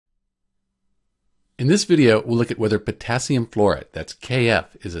In this video, we'll look at whether potassium fluoride, that's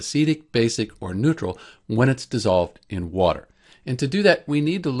KF, is acidic, basic, or neutral when it's dissolved in water. And to do that, we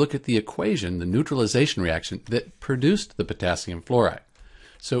need to look at the equation, the neutralization reaction, that produced the potassium fluoride.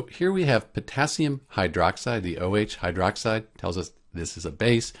 So here we have potassium hydroxide, the OH hydroxide tells us this is a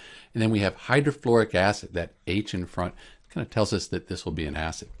base, and then we have hydrofluoric acid, that H in front, kind of tells us that this will be an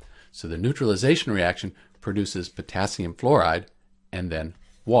acid. So the neutralization reaction produces potassium fluoride and then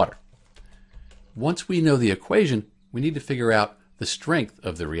water. Once we know the equation, we need to figure out the strength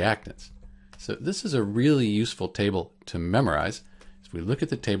of the reactants. So this is a really useful table to memorize. As we look at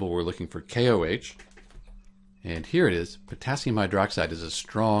the table, we're looking for KOH, and here it is. Potassium hydroxide is a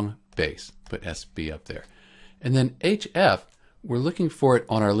strong base. Put SB up there. And then HF, we're looking for it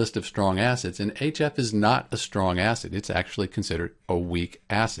on our list of strong acids, and HF is not a strong acid. It's actually considered a weak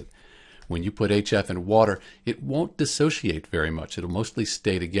acid. When you put HF in water, it won't dissociate very much. It'll mostly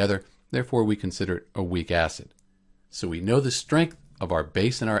stay together. Therefore, we consider it a weak acid. So we know the strength of our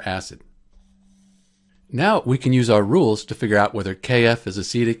base and our acid. Now we can use our rules to figure out whether KF is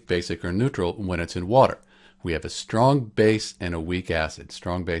acidic, basic, or neutral when it's in water. We have a strong base and a weak acid.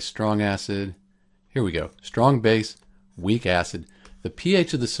 Strong base, strong acid. Here we go. Strong base, weak acid. The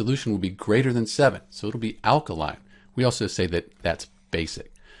pH of the solution will be greater than 7, so it'll be alkaline. We also say that that's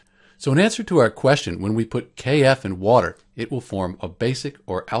basic. So in answer to our question, when we put KF in water, it will form a basic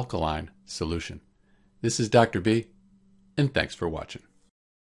or alkaline solution. This is Dr. B, and thanks for watching.